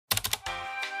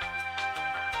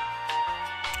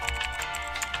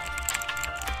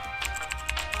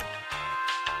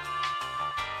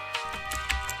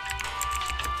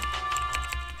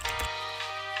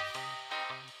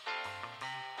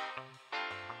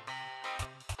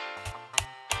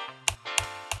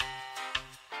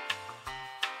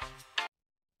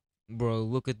Bro,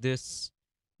 look at this.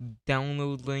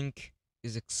 Download link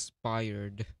is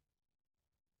expired.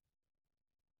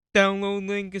 Download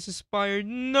link is expired.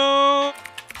 No!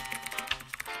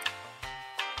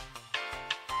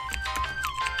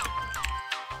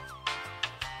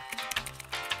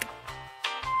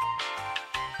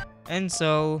 And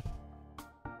so,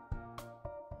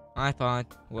 I thought,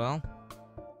 well,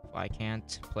 if I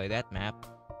can't play that map,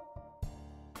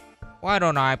 why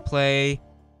don't I play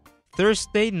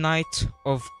Thursday Night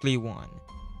of Kliwon,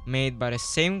 made by the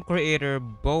same creator,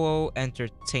 Bowo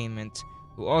Entertainment,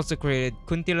 who also created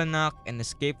Kuntilanak and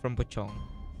Escape from Pocong.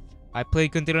 I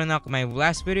played Kuntilanak in my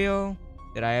last video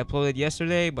that I uploaded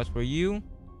yesterday, but for you,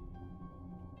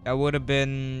 that would have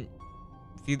been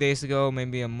a few days ago,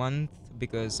 maybe a month,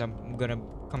 because I'm gonna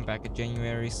come back in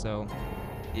January, so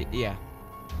yeah.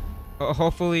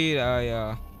 Hopefully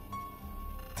I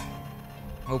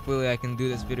can do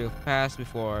this video fast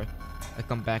before I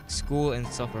come back to school and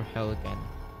suffer hell again.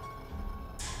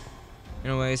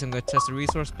 Anyways, I'm gonna test the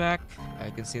resource pack.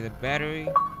 I can see the battery,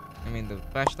 the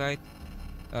flashlight.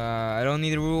 I don't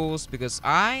need the rules because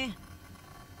I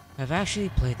have actually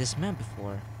played this map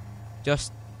before,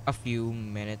 just a few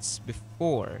minutes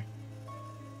before.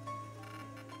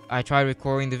 I tried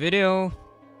recording the video,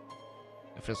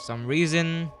 and for some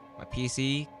reason my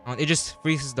PC it just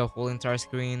freezes the whole entire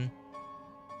screen,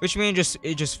 which means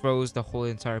it just froze the whole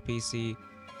entire PC,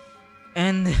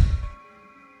 and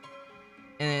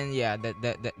yeah,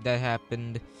 that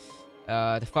happened.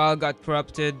 The file got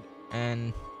corrupted,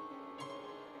 and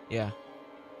yeah,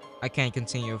 I can't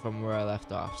continue from where I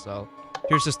left off. So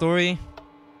here's the story.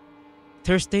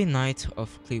 Thursday Night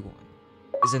of Kliwon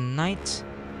is a night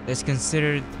that's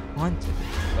considered haunted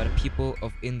by the people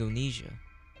of Indonesia.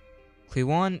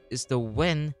 Kliwon is the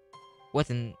Weton.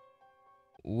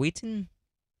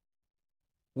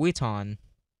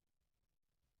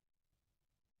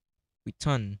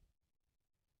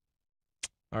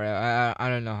 Alright, I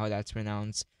don't know how that's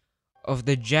pronounced. Of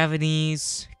the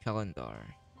Javanese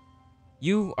calendar.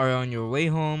 You are on your way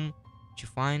home, but you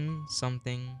find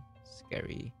something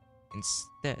scary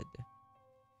instead.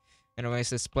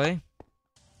 Anyways, let's play.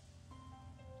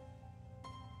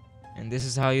 And this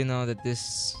is how you know that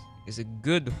this is a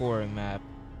good horror map.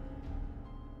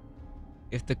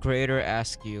 If the creator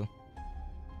asks you,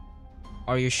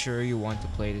 are you sure you want to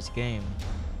play this game?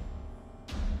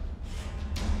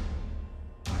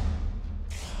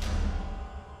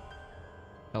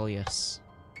 Hell yes.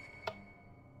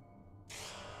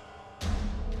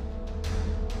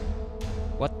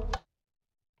 What?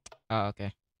 Oh,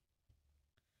 okay.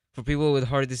 For people with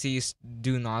heart disease,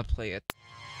 do not play it.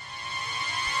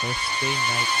 Thursday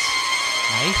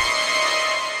Night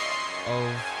of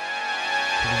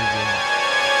Kliwon.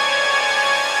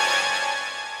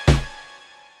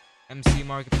 MC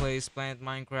Marketplace, Planet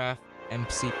Minecraft,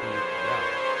 MCP. Wow.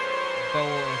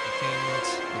 Bowo Entertainment,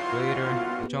 the creator,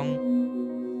 Pocong.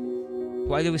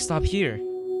 Why did we stop here?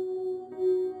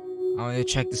 I want to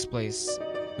check this place.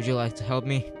 Would you like to help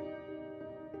me?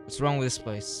 What's wrong with this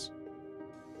place?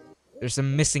 There's a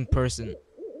missing person.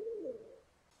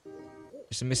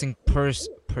 There's a missing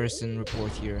person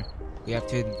report here. We have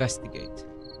to investigate.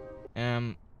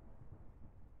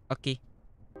 Okay.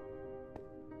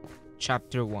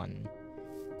 Chapter 1.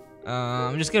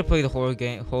 I'm just gonna play the whole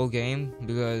game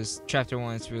because chapter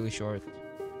 1 is really short.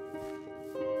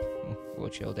 We'll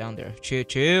chill down there.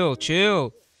 Chill,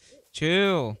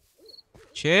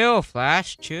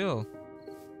 Flash, chill.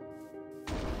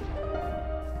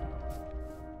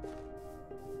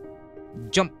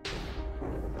 Jump.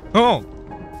 Oh.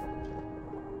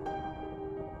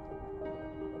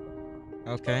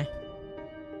 Okay.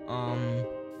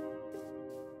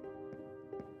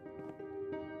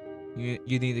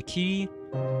 You need a key.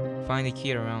 Find the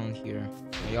key around here.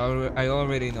 I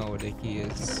already know where the key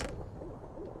is.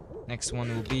 Next one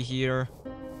will be here.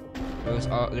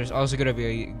 There's also gonna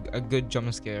be a good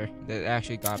jump scare that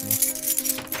actually got me.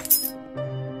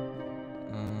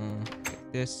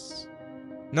 Like this.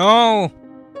 No!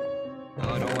 No,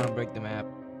 I don't want to break the map.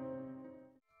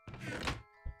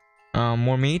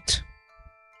 More meat.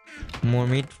 More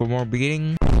meat for more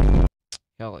beating.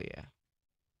 Hell yeah.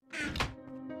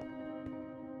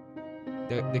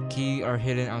 The key are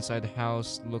hidden outside the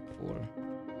house. Look for.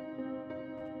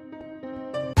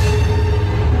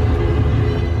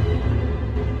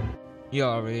 You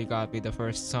already got me the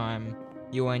first time.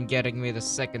 You ain't getting me the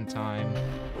second time.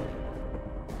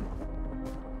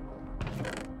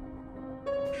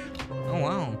 Oh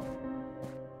wow.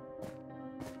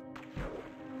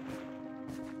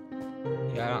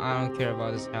 Yeah, I don't care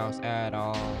about this house at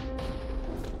all.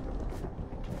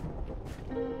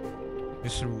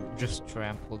 Just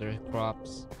trample their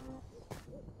crops.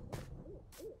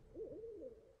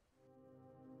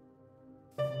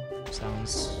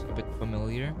 Sounds a bit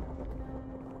familiar.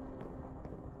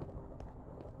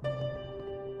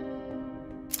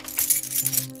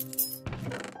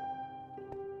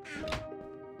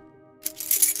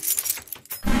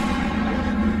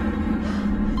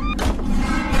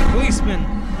 Policeman,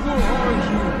 where are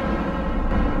you?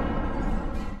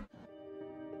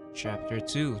 Chapter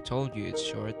 2, told you it's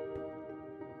short.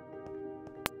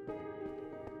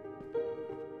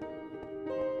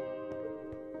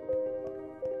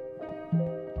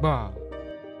 Bah.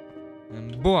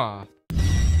 And bah.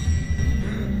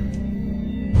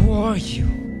 Who are you?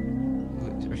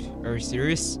 Are you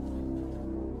serious?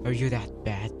 Are you that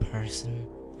bad person?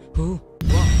 Who?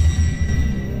 What?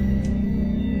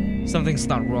 Something's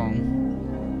not wrong.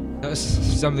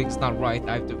 Something's not right.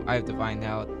 I have to find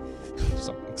out.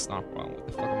 Something's not wrong. What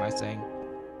the fuck am I saying?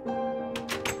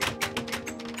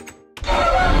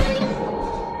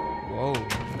 Whoa.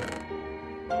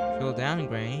 Chill down,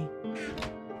 Granny.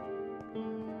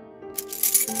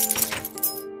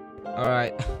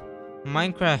 Alright.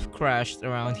 Minecraft crashed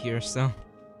around here, so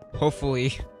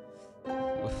hopefully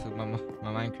my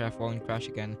Minecraft won't crash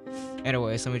again.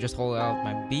 Anyways, let me just hold out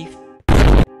my beef.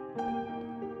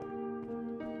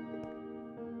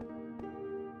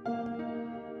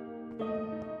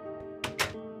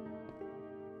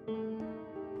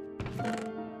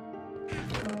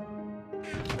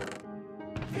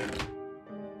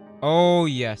 Oh,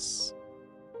 yes.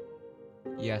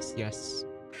 Yes, yes.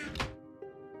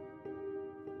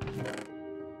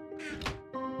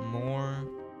 More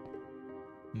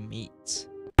meat.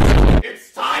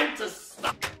 It's time to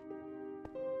stop.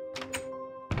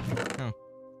 Oh,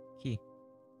 key.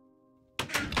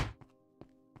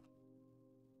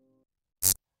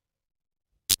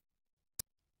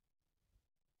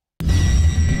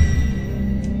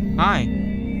 Hi.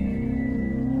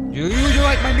 Do you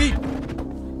like my meat?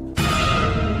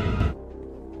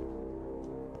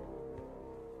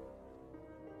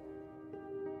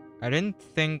 I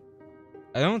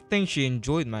don't think she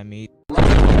enjoyed my meat.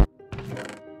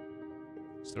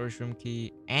 Storage room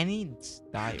key. Annie's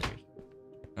diary.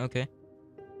 Okay.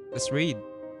 Let's read.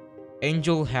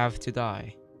 Angel have to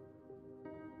die.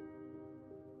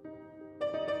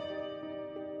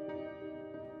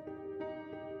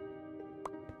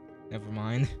 Never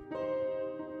mind.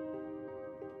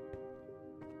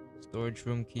 Storage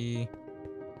room key.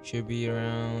 Should be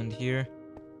around here.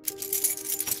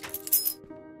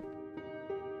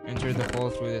 Enter the hole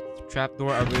through the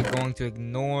trapdoor. Are we going to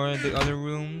ignore the other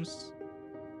rooms?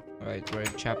 Alright, we're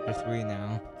at chapter 3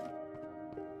 now.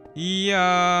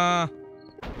 Yeah.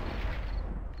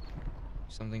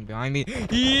 Something behind me.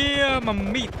 Yeah, my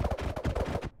meat.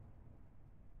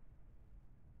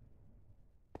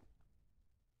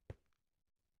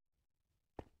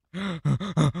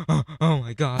 Oh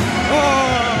my god.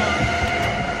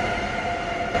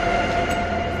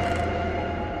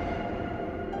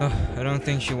 I don't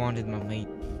think she wanted my mate.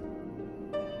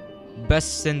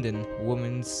 Best Sinden,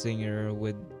 woman singer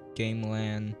with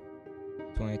Gameland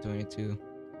 2022.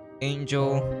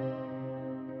 Angel,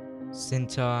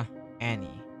 Cinta,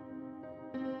 Annie.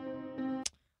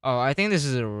 Oh, I think this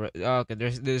is a okay.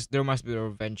 There must be a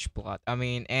revenge plot. I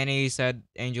mean, Annie said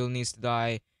Angel needs to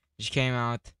die. She came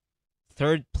out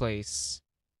 3rd place.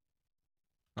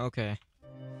 Okay,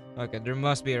 okay. There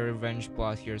must be a revenge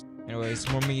plot here. Anyways,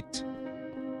 more meat.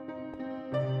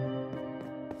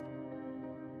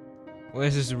 Why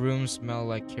does this room smell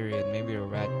like carrion? Maybe a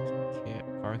rat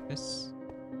carcass?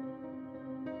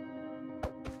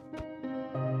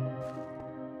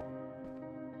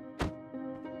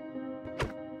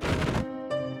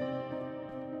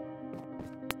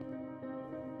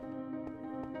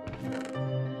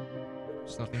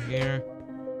 There's nothing here.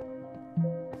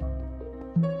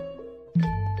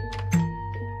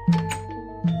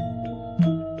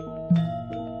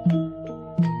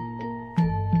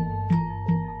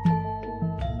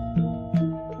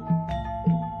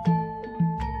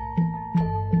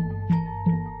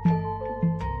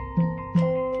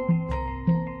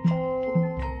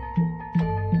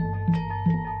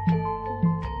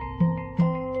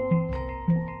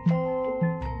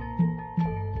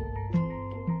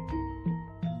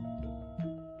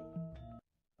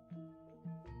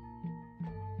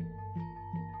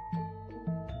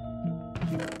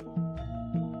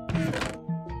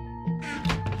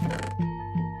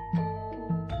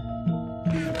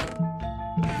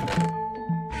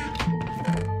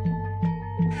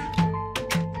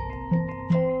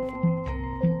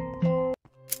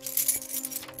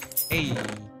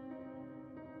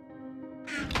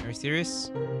 serious?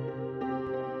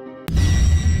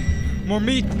 More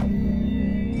meat!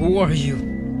 Who are you?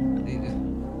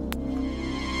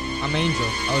 I'm Angel.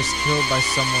 I was killed by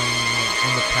someone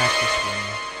in the practice room.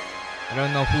 I don't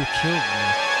know who killed me.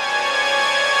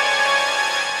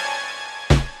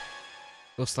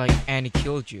 Looks like Annie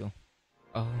killed you.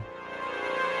 Oh.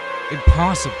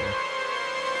 Impossible.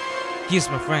 He's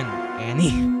my friend,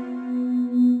 Annie.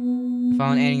 I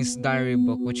found Annie's diary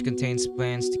book, which contains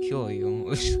plans to kill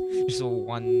you. Just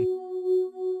one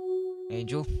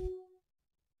Angel.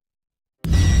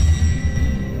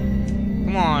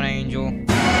 Come on, Angel.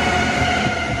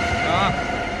 Ah.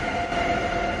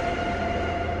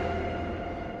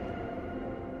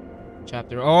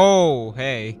 Chapter. Oh,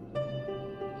 hey.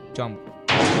 Jump.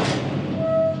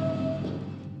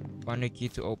 Find a key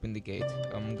to open the gate.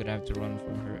 I'm gonna have to run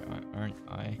from her, aren't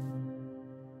I?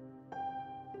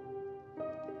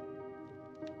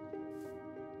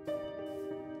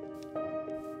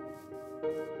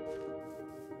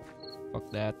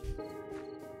 Fuck that.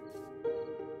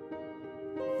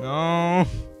 No.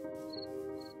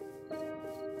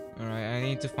 Alright, I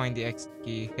need to find the exit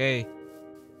key. Hey,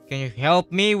 can you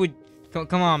help me with...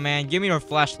 Come on, man. Give me your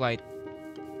flashlight.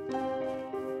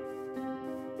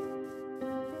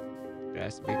 There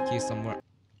has to be a key somewhere.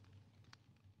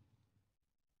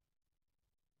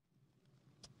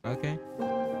 Okay.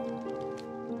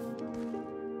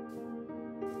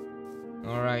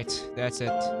 Alright, that's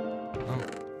it. Oh.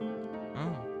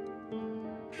 Oh.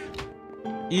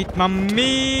 Eat my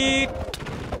meat!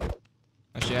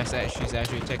 Oh, she's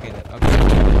actually taking it. Okay.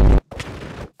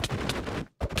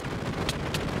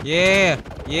 Yeah!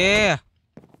 Yeah!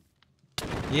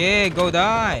 Yeah, go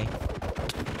die!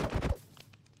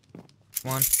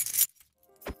 Come on.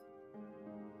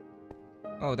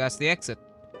 Oh, that's the exit.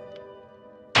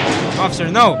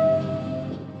 Officer, no!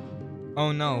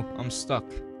 Oh no, I'm stuck.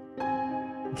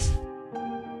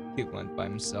 He went by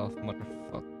himself,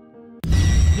 motherfucker.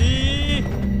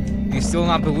 You still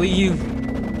not believe?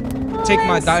 Take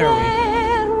my diary.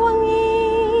 Run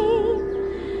in.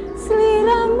 3,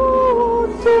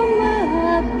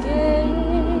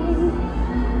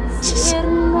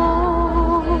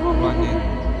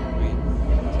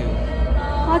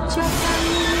 2.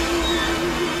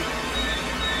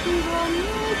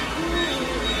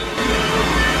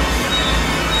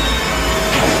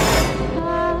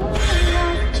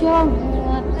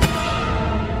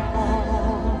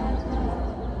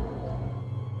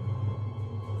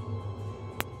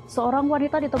 Seorang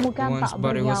wanita ditemukan tak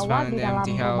bernyawa di dalam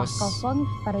rumah kosong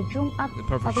pada Jumat.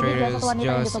 Saat ini jasad wanita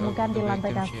yang ditemukan di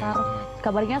lantai dasar.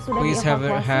 Kabarnya sudah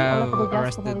dievakuasi oleh petugas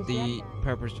arrested kepolisian. the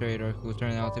perpetrator who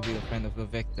turned out to be a friend of the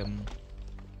victim.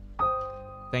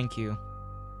 Thank you.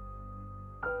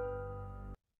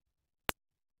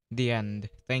 The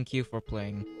end. Thank you for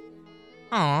playing.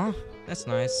 Aw, that's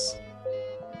nice.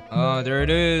 Oh, there it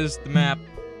is, the map.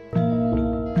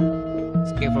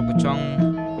 Escape from Pocong.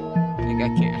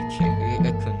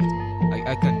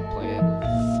 I couldn't play it.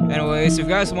 Anyways, if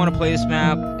you guys want to play this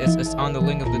map, it's on the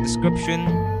link of the description.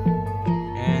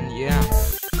 And yeah.